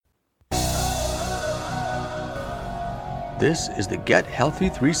This is the Get Healthy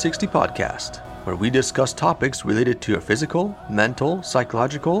 360 podcast, where we discuss topics related to your physical, mental,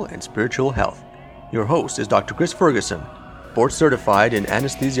 psychological, and spiritual health. Your host is Dr. Chris Ferguson, board certified in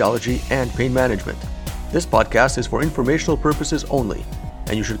anesthesiology and pain management. This podcast is for informational purposes only,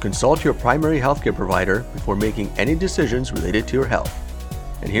 and you should consult your primary healthcare provider before making any decisions related to your health.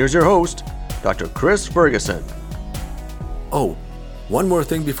 And here's your host, Dr. Chris Ferguson. Oh, one more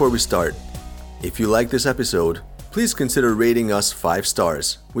thing before we start. If you like this episode, please consider rating us 5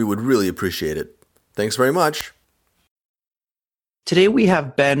 stars. We would really appreciate it. Thanks very much. Today we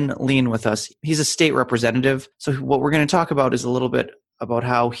have Ben Lien with us. He's a state representative. So what we're going to talk about is a little bit about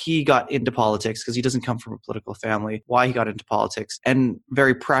how he got into politics, because he doesn't come from a political family, why he got into politics, and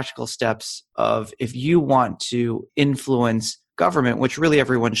very practical steps of if you want to influence government, which really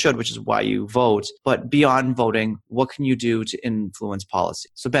everyone should, which is why you vote. But beyond voting, what can you do to influence policy?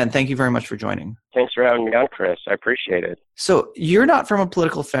 So Ben, thank you very much for joining. Thanks for having me on, Chris. I appreciate it. So you're not from a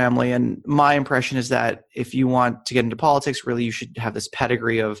political family, and my impression is that if you want to get into politics, really you should have this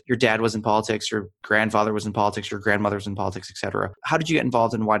pedigree of your dad was in politics, your grandfather was in politics, your grandmother was in politics, etc. How did you get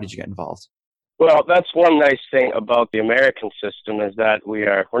involved, and why did you get involved? Well, that's one nice thing about the American system is that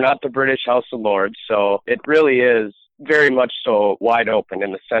we're not the British House of Lords, so it really is very much so wide open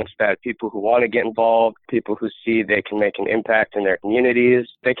in the sense that people who want to get involved, people who see they can make an impact in their communities,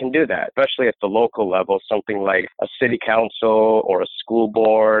 they can do that, especially at the local level, something like a city council or a school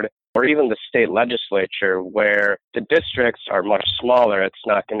board or even the state legislature where the districts are much smaller. It's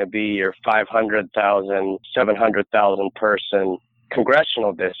not going to be your 500,000, 700,000 person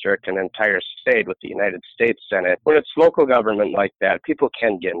congressional district, an entire state with the United States Senate. When it's local government like that, people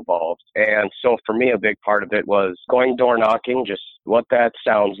can get involved. And so for me, a big part of it was going door knocking, just what that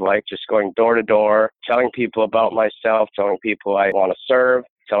sounds like, just going door to door, telling people about myself, telling people I want to serve,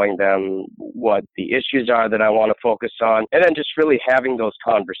 telling them what the issues are that I want to focus on, and then just really having those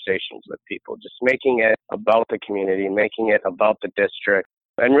conversations with people, just making it about the community, making it about the district,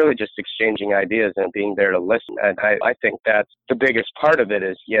 and really just exchanging ideas and being there to listen. And I think that's the biggest part of it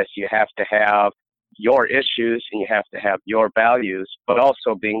is, yes, you have to have your issues and you have to have your values, but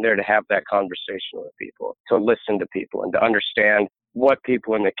also being there to have that conversation with people, to listen to people and to understand what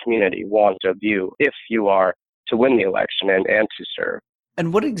people in the community want of you if you are to win the election and to serve.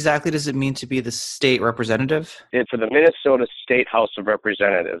 And what exactly does it mean to be the state representative? It's for the Minnesota State House of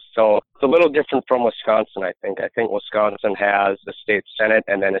Representatives. So it's a little different from Wisconsin, I think. I think Wisconsin has a state senate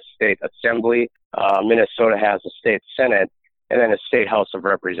and then a state assembly. Minnesota has a state senate and then a state House of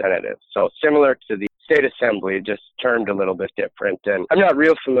Representatives. So similar to the state assembly, just termed a little bit different. And I'm not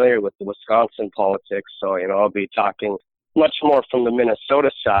real familiar with the Wisconsin politics, so I'll be talking much more from the Minnesota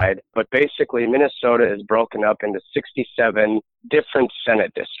side, but basically Minnesota is broken up into 67 different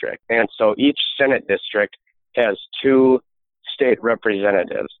Senate districts. And so each Senate district has 2 state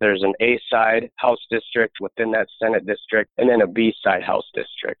representatives. There's an A-side House district within that Senate district and then a B-side House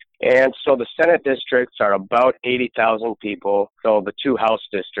district. And so the Senate districts are about 80,000 people. So the 2 House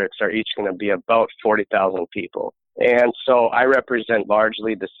districts are each going to be about 40,000 people. And so I represent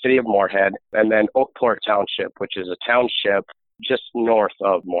largely the city of Moorhead and then Oakport Township, which is a township just north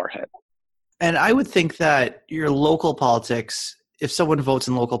of Moorhead. And I would think that your local politics, if someone votes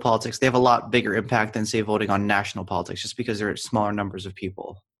in local politics, they have a lot bigger impact than, say, voting on national politics, just because there are smaller numbers of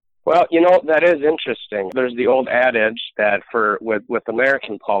people. Well, that is interesting. There's the old adage that with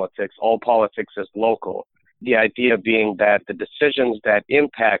American politics, all politics is local. The idea being that the decisions that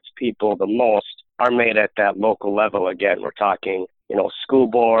impact people the most are made at that local level. Again, we're talking, school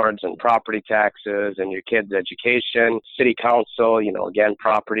boards and property taxes and your kids' education, city council, again,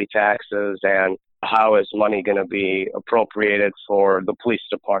 property taxes, and how is money going to be appropriated for the police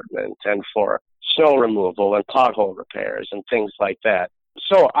department and for snow removal and pothole repairs and things like that.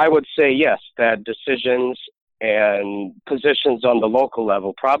 So I would say, yes, that decisions and positions on the local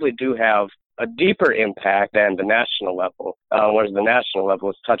level probably do have a deeper impact than the national level, whereas the national level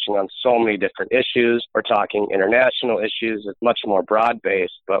is touching on so many different issues. We're talking international issues. It's much more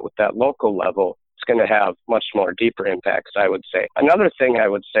broad-based, but with that local level, it's going to have much more deeper impacts, I would say. Another thing I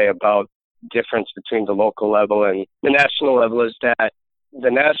would say about difference between the local level and the national level is that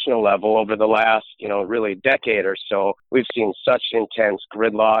the national level over the last, really decade or so, we've seen such intense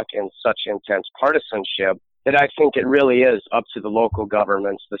gridlock and such intense partisanship that I think it really is up to the local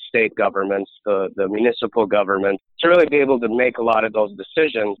governments, the state governments, the municipal governments to really be able to make a lot of those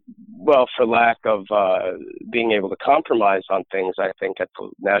decisions. Well, for lack of being able to compromise on things, I think at the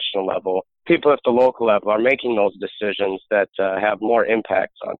national level, people at the local level are making those decisions that have more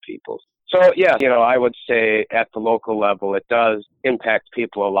impacts on people. So, yeah, I would say at the local level, it does impact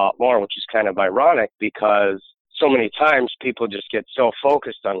people a lot more, which is kind of ironic because so many times people just get so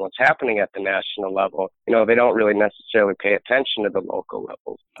focused on what's happening at the national level, they don't really necessarily pay attention to the local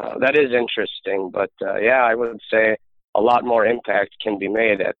level. That is interesting, but yeah, I would say a lot more impact can be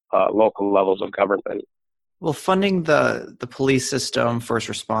made at local levels of government. Well, funding the police system, first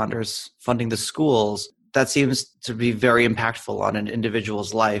responders, funding the schools, that seems to be very impactful on an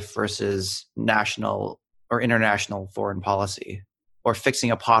individual's life versus national or international foreign policy, or fixing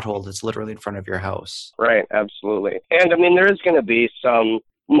a pothole that's literally in front of your house. Right, absolutely. And I mean, there is going to be some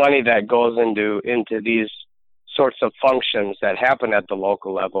money that goes into these sorts of functions that happen at the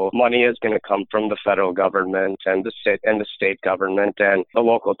local level. Money is going to come from the federal government and the state government and the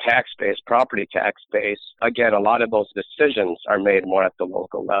local tax base, property tax base. Again, a lot of those decisions are made more at the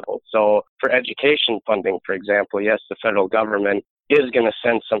local level. So for education funding, for example, yes, the federal government is going to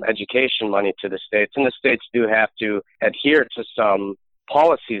send some education money to the states, and the states do have to adhere to some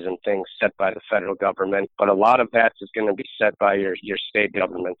policies and things set by the federal government, but a lot of that is going to be set by your state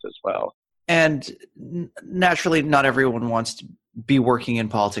governments as well. And naturally, not everyone wants to be working in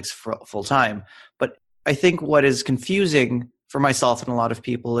politics full time. But I think what is confusing for myself and a lot of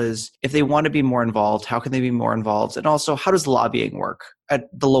people is if they want to be more involved, how can they be more involved? And also, how does lobbying work at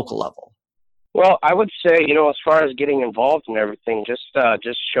the local level? Well, I would say, as far as getting involved in everything, just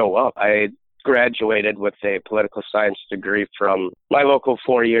show up. I graduated with a political science degree from my local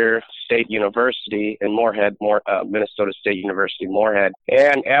 4-year state university in Moorhead, Minnesota State University, Moorhead.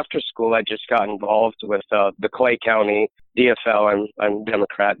 And after school, I just got involved with the Clay County DFL. I'm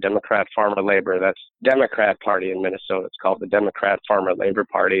Democrat Farmer Labor. That's Democrat Party in Minnesota. It's called the Democrat Farmer Labor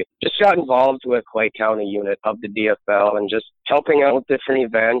Party. Just got involved with Clay County unit of the DFL and just helping out with different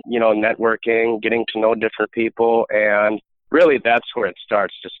events, networking, getting to know different people, and really, that's where it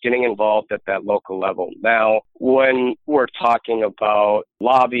starts, just getting involved at that local level. Now, when we're talking about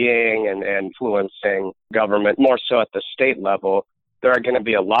lobbying and influencing government, more so at the state level, there are going to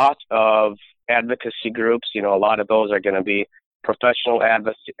be a lot of advocacy groups. A lot of those are going to be professional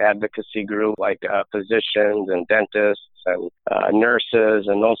advocacy groups like physicians and dentists and nurses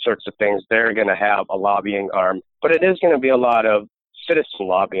and those sorts of things. They're going to have a lobbying arm. But it is going to be a lot of citizen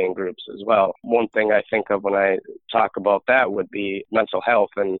lobbying groups as well. One thing I think of when I talk about that would be mental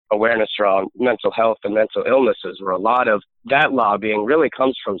health and awareness around mental health and mental illnesses, where a lot of that lobbying really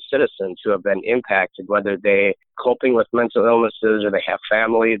comes from citizens who have been impacted, whether they coping with mental illnesses or they have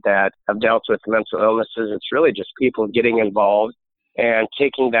family that have dealt with mental illnesses. It's really just people getting involved and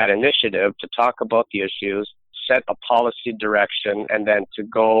taking that initiative to talk about the issues, set a policy direction, and then to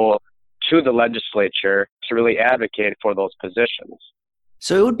go to the legislature to really advocate for those positions.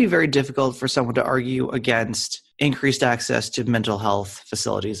 So it would be very difficult for someone to argue against increased access to mental health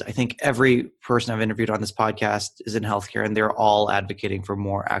facilities. I think every person I've interviewed on this podcast is in healthcare, and they're all advocating for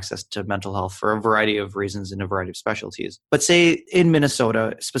more access to mental health for a variety of reasons and a variety of specialties. But say in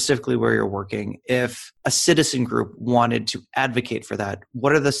Minnesota, specifically where you're working, if a citizen group wanted to advocate for that,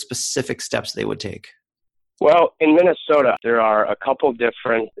 what are the specific steps they would take? Well, in Minnesota, there are a couple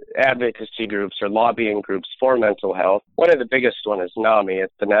different advocacy groups or lobbying groups for mental health. One of the biggest one is NAMI.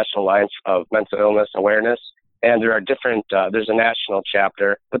 It's the National Alliance of Mental Illness Awareness. And there are there's a national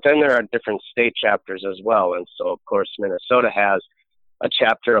chapter, but then there are different state chapters as well. And so, of course, Minnesota has a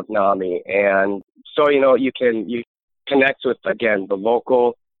chapter of NAMI. And so, you connect with, again, the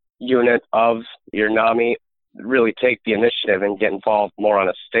local unit of your NAMI, really take the initiative and get involved more on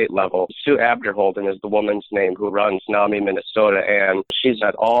a state level. Sue Abderholden is the woman's name who runs NAMI Minnesota, and she's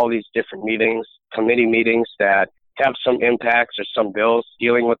at all these different meetings, committee meetings that have some impacts or some bills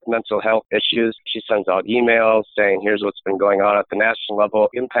dealing with mental health issues. She sends out emails saying, here's what's been going on at the national level,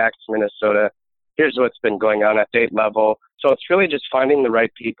 impacts Minnesota. Here's what's been going on at state level. So it's really just finding the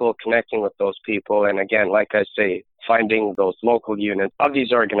right people, connecting with those people. And again, like I say, finding those local units of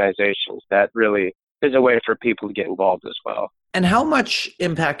these organizations that really is a way for people to get involved as well. And how much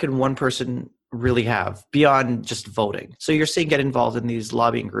impact can one person really have beyond just voting? So you're saying get involved in these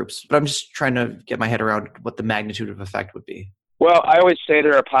lobbying groups, but I'm just trying to get my head around what the magnitude of effect would be. Well, I always say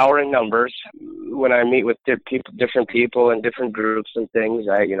there are power in numbers. When I meet with different people and different groups and things,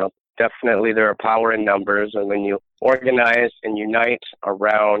 definitely there are power in numbers. And when you organize and unite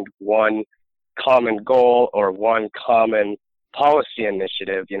around one common goal or one common policy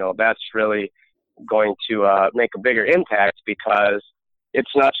initiative, that's really going to make a bigger impact, because it's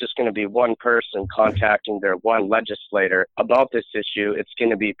not just going to be one person contacting their one legislator about this issue. It's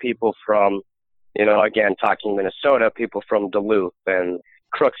going to be people from, again, talking Minnesota, people from Duluth and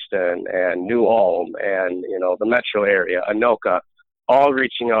Crookston and New Ulm and, the metro area, Anoka, all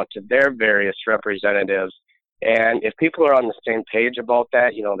reaching out to their various representatives. And if people are on the same page about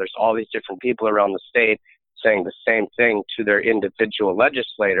that, there's all these different people around the state. saying the same thing to their individual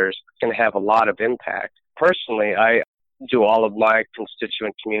legislators can have a lot of impact. Personally, I do all of my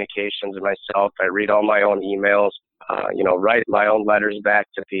constituent communications myself. I read all my own emails, write my own letters back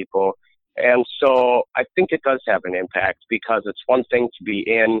to people. And so I think it does have an impact, because it's one thing to be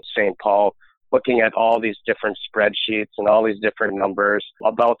in St. Paul looking at all these different spreadsheets and all these different numbers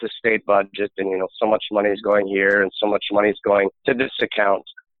about the state budget, and, so much money is going here and so much money is going to this account.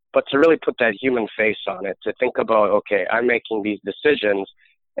 But to really put that human face on it, to think about, okay, I'm making these decisions,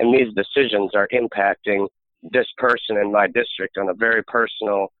 and these decisions are impacting this person in my district on a very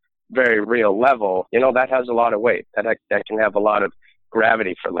personal, very real level, that has a lot of weight. That can have a lot of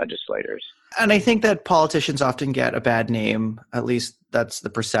gravity for legislators. And I think that politicians often get a bad name. At least that's the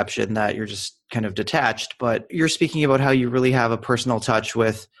perception, that you're just kind of detached. But you're speaking about how you really have a personal touch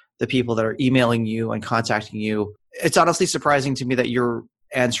with the people that are emailing you and contacting you. It's honestly surprising to me that you're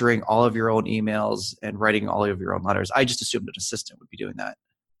answering all of your own emails and writing all of your own letters. I just assumed an assistant would be doing that.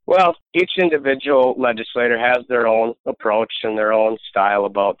 Well, each individual legislator has their own approach and their own style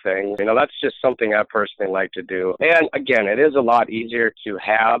about things. That's just something I personally like to do. And again, it is a lot easier to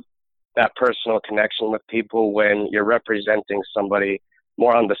have that personal connection with people when you're representing somebody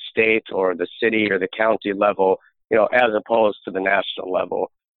more on the state or the city or the county level, as opposed to the national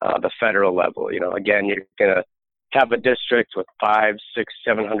level, the federal level. Again, you're going to have a district with 500, 600,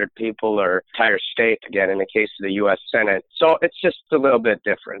 700 people, or entire state, again, in the case of the U.S. Senate. So it's just a little bit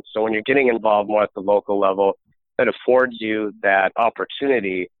different. So when you're getting involved more at the local level, that affords you that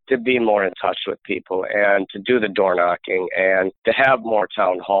opportunity to be more in touch with people and to do the door knocking and to have more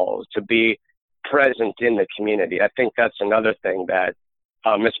town halls, to be present in the community. I think that's another thing that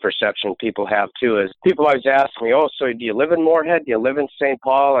misperception people have too, is people always ask me, so do you live in Moorhead? Do you live in St.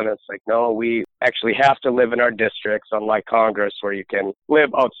 Paul? And it's like, no, we actually have to live in our districts, unlike Congress, where you can live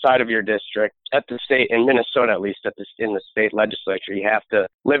outside of your district. At the state, in Minnesota at least, in the state legislature, you have to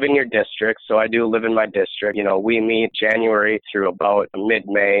live in your district. So I do live in my district. We meet January through about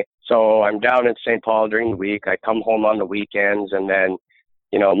mid-May. So I'm down in St. Paul during the week. I come home on the weekends, and then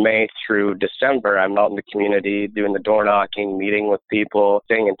May through December, I'm out in the community doing the door knocking, meeting with people,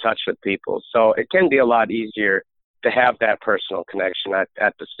 staying in touch with people. So it can be a lot easier to have that personal connection at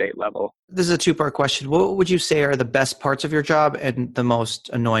the state level. This is a two-part question. What would you say are the best parts of your job and the most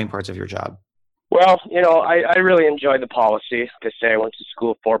annoying parts of your job? Well, I really enjoy the policy. Like I say, I went to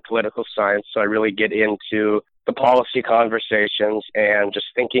school for political science, so I really get into the policy conversations and just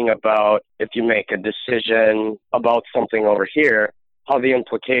thinking about, if you make a decision about something over here, how the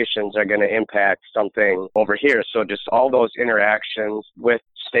implications are going to impact something over here. So just all those interactions with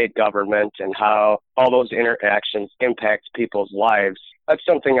state government and how all those interactions impact people's lives, that's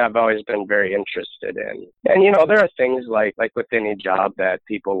something I've always been very interested in. And, there are things like with any job that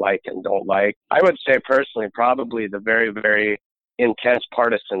people like and don't like. I would say personally, probably the very, very intense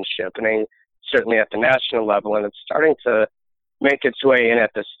partisanship, and certainly at the national level, and it's starting to make its way in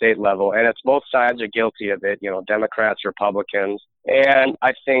at the state level. And it's both sides are guilty of it, Democrats, Republicans. And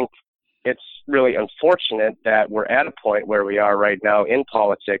I think it's really unfortunate that we're at a point where we are right now in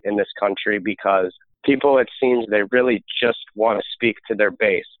politics in this country, because people, it seems, they really just want to speak to their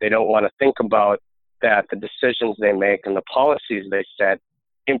base. They don't want to think about that the decisions they make and the policies they set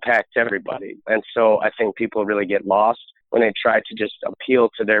impact everybody. And so I think people really get lost when they try to just appeal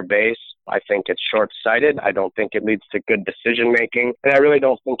to their base. I think it's short-sighted. I don't think it leads to good decision-making. And I really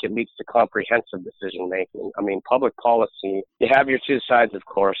don't think it leads to comprehensive decision-making. Public policy, you have your two sides, of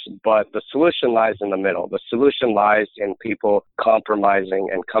course, but the solution lies in the middle. The solution lies in people compromising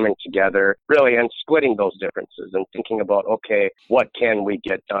and coming together, really, and splitting those differences and thinking about, okay, what can we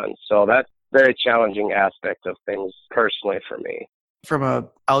get done? So that's a very challenging aspect of things personally for me. From an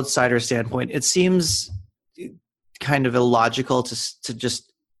outsider standpoint, it seems kind of illogical to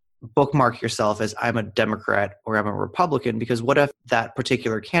just bookmark yourself as I'm a Democrat or I'm a Republican, because what if that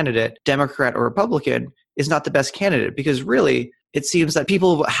particular candidate, Democrat or Republican, is not the best candidate? Because really, it seems that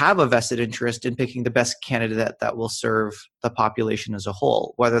people have a vested interest in picking the best candidate that will serve the population as a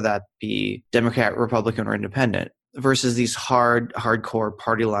whole, whether that be Democrat, Republican, or Independent, versus these hardcore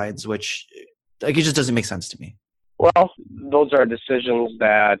party lines, which it just doesn't make sense to me. Well, those are decisions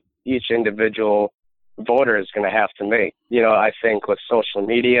that each individual voter is going to have to make. I think with social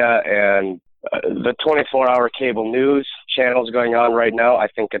media and the 24-hour cable news channels going on right now, I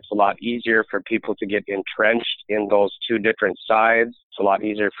think it's a lot easier for people to get entrenched in those two different sides. It's a lot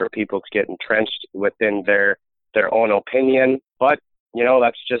easier for people to get entrenched within their own opinion. But,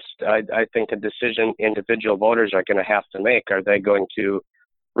 that's just, I think, a decision individual voters are going to have to make. Are they going to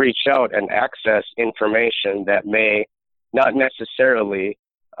reach out and access information that may not necessarily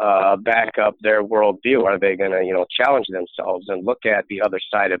back up their worldview? Are they going to, challenge themselves and look at the other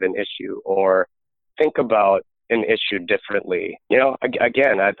side of an issue or think about an issue differently?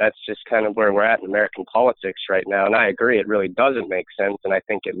 Again, that's just kind of where we're at in American politics right now. And I agree, it really doesn't make sense. And I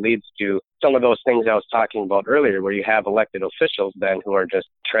think it leads to some of those things I was talking about earlier, where you have elected officials then who are just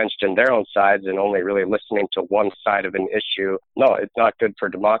trenched in their own sides and only really listening to one side of an issue. No, it's not good for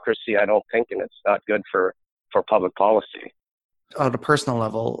democracy, I don't think, and it's not good for public policy. On a personal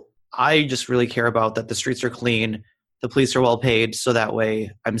level, I just really care about that the streets are clean, the police are well paid, so that way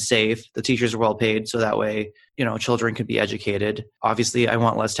I'm safe. The teachers are well paid, so that way, children can be educated. Obviously, I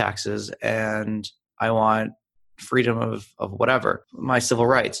want less taxes and I want freedom of whatever, my civil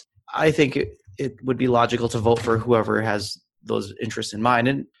rights. I think it would be logical to vote for whoever has those interests in mind.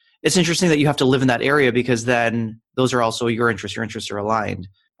 And it's interesting that you have to live in that area because then those are also your interests. Your interests are aligned.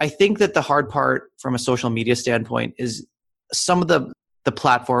 I think that the hard part from a social media standpoint is some of the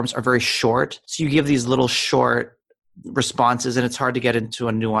platforms are very short. So you give these little short responses and it's hard to get into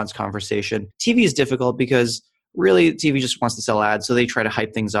a nuanced conversation. TV is difficult because really TV just wants to sell ads. So they try to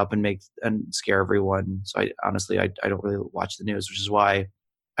hype things up and scare everyone. So I honestly don't really watch the news, which is why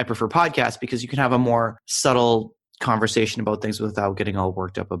I prefer podcasts, because you can have a more subtle conversation about things without getting all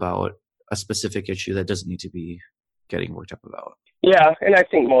worked up about a specific issue that doesn't need to be getting worked up about. Yeah, and I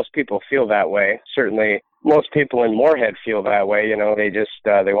think most people feel that way. Certainly, most people in Moorhead feel that way. They just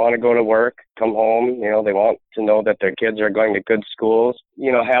they want to go to work, come home. They want to know that their kids are going to good schools.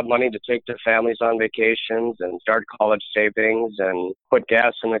 Have money to take their families on vacations and start college savings and put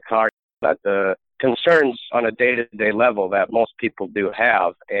gas in the car. That the concerns on a day-to-day level that most people do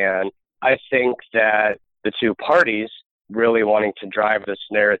have, and I think that the two parties really wanting to drive this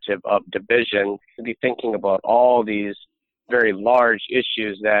narrative of division to be thinking about all these very large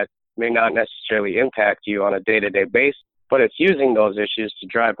issues that may not necessarily impact you on a day-to-day basis, but it's using those issues to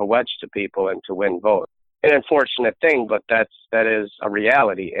drive a wedge to people and to win votes. An unfortunate thing, but that is a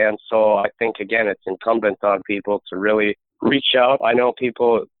reality. And so I think, again, it's incumbent on people to really reach out. I know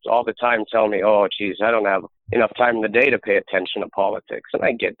people all the time tell me, oh, geez, I don't have enough time in the day to pay attention to politics. And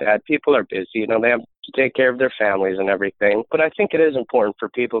I get that. People are busy. They have to take care of their families and everything. But I think it is important for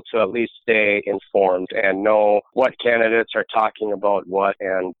people to at least stay informed and know what candidates are talking about what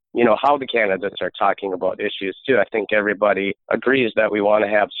and, how the candidates are talking about issues too. I think everybody agrees that we want to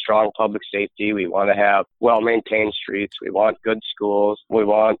have strong public safety. We want to have well-maintained streets. We want good schools. We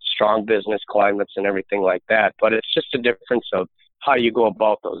want strong business climates and everything like that. But it's just a difference of how you go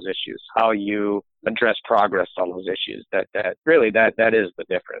about those issues, how you address progress on those issues. That is the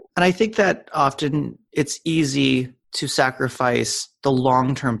difference. And I think that often it's easy to sacrifice the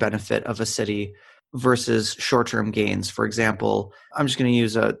long-term benefit of a city versus short-term gains. For example, I'm just going to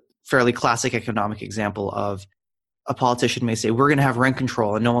use a fairly classic economic example of a politician may say, we're going to have rent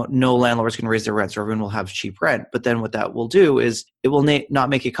control and no landlords can raise their rents or everyone will have cheap rent. But then what that will do is it will not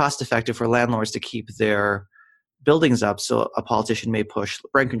make it cost effective for landlords to keep their buildings up. So a politician may push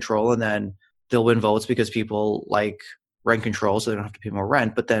rent control and then they'll win votes because people like rent control so they don't have to pay more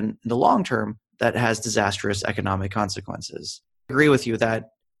rent. But then in the long term, that has disastrous economic consequences. I agree with you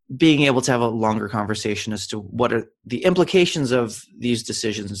that being able to have a longer conversation as to what are the implications of these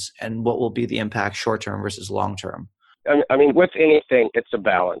decisions and what will be the impact short term versus long term. I mean, with anything, it's a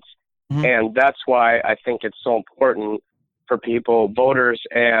balance. Mm-hmm. And that's why I think it's so important for people, voters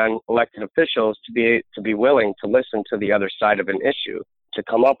and elected officials to be willing to listen to the other side of an issue, to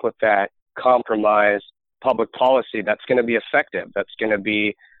come up with that compromise public policy that's going to be effective, that's going to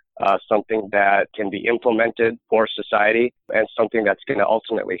be something that can be implemented for society and something that's going to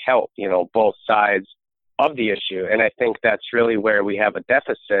ultimately help, both sides of the issue. And I think that's really where we have a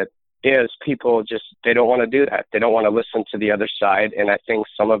deficit is people just, they don't want to do that. They don't want to listen to the other side. And I think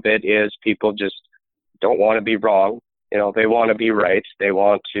some of it is people just don't want to be wrong. They want to be right. They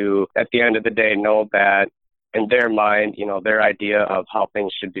want to, at the end of the day, know that in their mind, their idea of how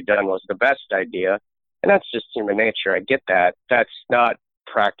things should be done was the best idea. And that's just human nature. I get that. That's not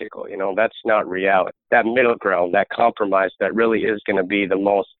practical. That's not reality. That middle ground, that compromise, that really is going to be the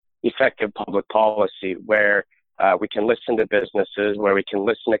most effective public policy where we can listen to businesses, where we can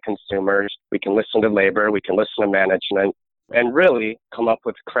listen to consumers, we can listen to labor, we can listen to management, and really come up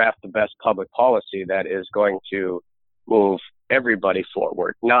with craft the best public policy that is going to move everybody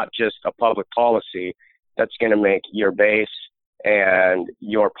forward, not just a public policy that's going to make your base and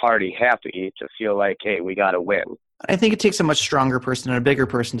your party happy to feel like, hey, we got to win. I think it takes a much stronger person and a bigger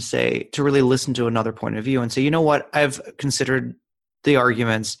person to really listen to another point of view and say, you know what, I've considered the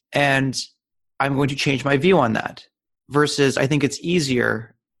arguments and I'm going to change my view on that. Versus I think it's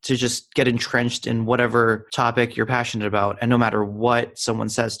easier to just get entrenched in whatever topic you're passionate about. And no matter what someone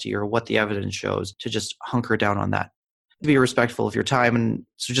says to you or what the evidence shows, to just hunker down on that. Be respectful of your time. And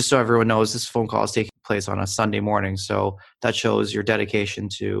so just so everyone knows, this phone call is taking place on a Sunday morning. So that shows your dedication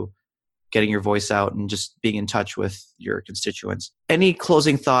to getting your voice out and just being in touch with your constituents. Any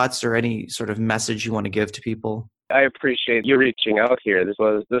closing thoughts or any sort of message you want to give to people? I appreciate you reaching out here. This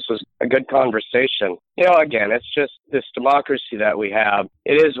was a good conversation. Again, it's just this democracy that we have.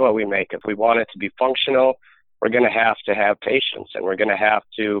 It is what we make. If we want it to be functional, we're going to have patience, and we're going to have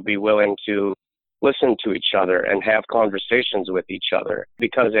to be willing to listen to each other and have conversations with each other.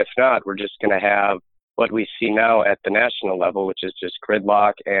 Because if not, we're just going to have what we see now at the national level, which is just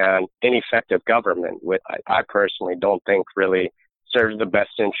gridlock and ineffective government, which I personally don't think really serves the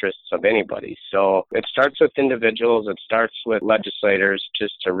best interests of anybody. So it starts with individuals, it starts with legislators,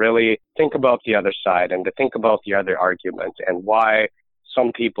 just to really think about the other side and to think about the other argument and why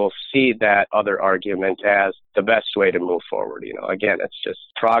some people see that other argument as the best way to move forward. Again, it's just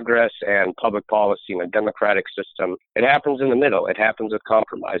progress and public policy in a democratic system. It happens in the middle. It happens with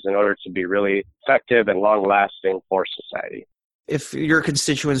compromise in order to be really effective and long-lasting for society. If your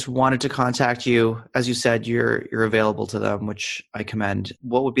constituents wanted to contact you, as you said, you're available to them, which I commend.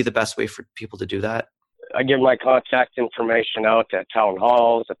 What would be the best way for people to do that? I give my contact information out at town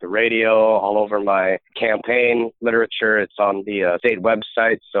halls, at the radio, all over my campaign literature. It's on the state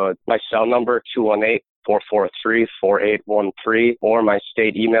website. So my cell number, 218-443-4813, or my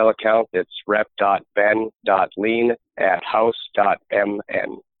state email account. It's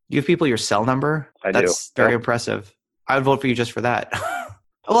rep.ben.lien@house.mn. You give people your cell number? I do. That's very impressive. I would vote for you just for that.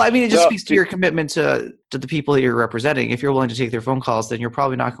 Well, I mean, it just speaks to your commitment to the people that you're representing. If you're willing to take their phone calls, then you're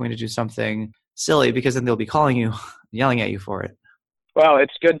probably not going to do something silly, because then they'll be calling you, yelling at you for it. Well,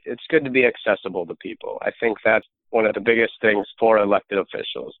 it's good. It's good to be accessible to people. I think that's one of the biggest things for elected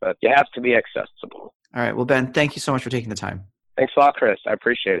officials, that you have to be accessible. All right. Well, Ben, thank you so much for taking the time. Thanks a lot, Chris. I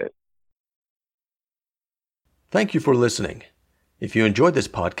appreciate it. Thank you for listening. If you enjoyed this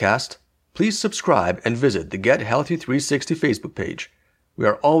podcast, please subscribe and visit the Get Healthy 360 Facebook page. We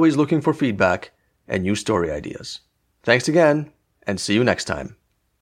are always looking for feedback and new story ideas. Thanks again, and see you next time.